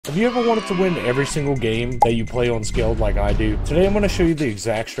Have you ever wanted to win every single game that you play on Skeld like I do? Today I'm going to show you the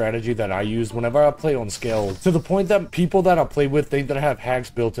exact strategy that I use whenever I play on Skeld, to the point that people that I play with think that I have hacks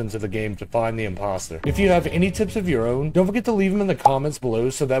built into the game to find the imposter. If you have any tips of your own, don't forget to leave them in the comments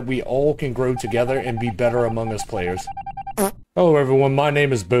below so that we all can grow together and be better Among Us players. Hello everyone, my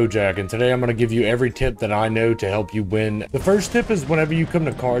name is Bojack, and today I'm going to give you every tip that I know to help you win. The first tip is whenever you come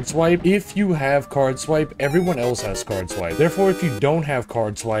to card swipe, if you have card swipe, everyone else has card swipe. Therefore, if you don't have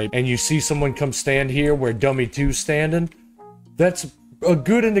card swipe and you see someone come stand here where dummy 2's standing, that's a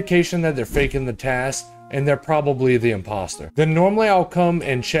good indication that they're faking the task and they're probably the imposter. Then normally I'll come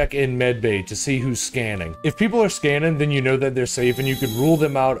and check in medbay to see who's scanning. If people are scanning, then you know that they're safe and you can rule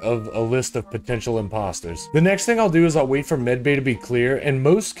them out of a list of potential imposters. The next thing I'll do is I'll wait for medbay to be clear, and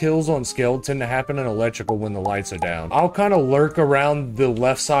most kills on Skeld tend to happen in electrical when the lights are down. I'll kind of lurk around the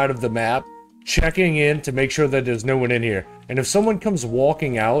left side of the map, checking in to make sure that there's no one in here. And if someone comes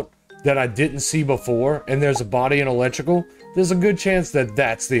walking out that I didn't see before and there's a body in electrical, there's a good chance that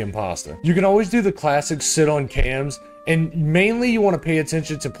that's the imposter. You can always do the classic sit on cams, and mainly you want to pay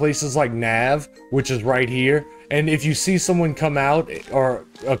attention to places like nav, which is right here. And if you see someone come out or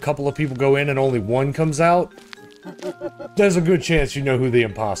a couple of people go in and only one comes out, there's a good chance you know who the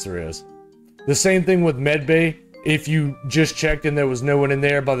imposter is. The same thing with medbay. If you just checked and there was no one in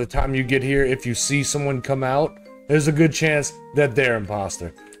there, by the time you get here, if you see someone come out, there's a good chance that they're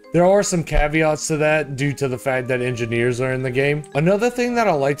imposter. There are some caveats to that due to the fact that engineers are in the game. Another thing that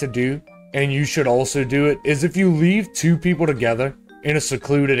I like to do, and you should also do it, is if you leave two people together in a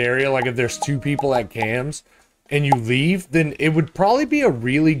secluded area, like if there's two people at cams and you leave, then it would probably be a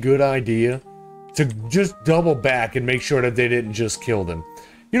really good idea to just double back and make sure that they didn't just kill them.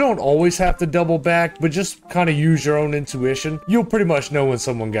 You don't always have to double back, but just kind of use your own intuition. You'll pretty much know when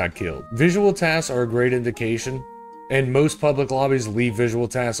someone got killed. Visual tasks are a great indication, and most public lobbies leave visual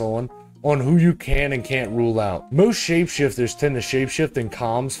tasks on who you can and can't rule out. Most shapeshifters tend to shapeshift in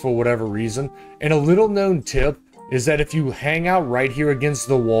comms for whatever reason, and a little known tip is that if you hang out right here against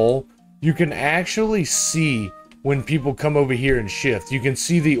the wall, you can actually see when people come over here and shift. You can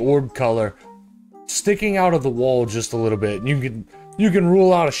see the orb color sticking out of the wall just a little bit, and you can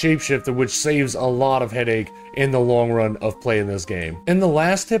rule out a shapeshifter, which saves a lot of headache in the long run of playing this game. And the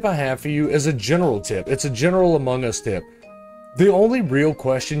last tip I have for you is a general tip. It's a general Among Us tip. The only real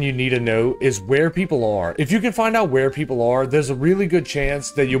question you need to know is where people are. If you can find out where people are, there's a really good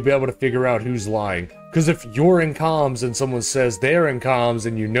chance that you'll be able to figure out who's lying. Because if you're in comms and someone says they're in comms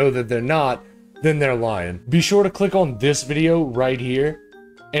and you know that they're not, then they're lying. Be sure to click on this video right here,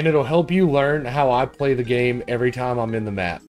 and it'll help you learn how I play the game every time I'm in the map.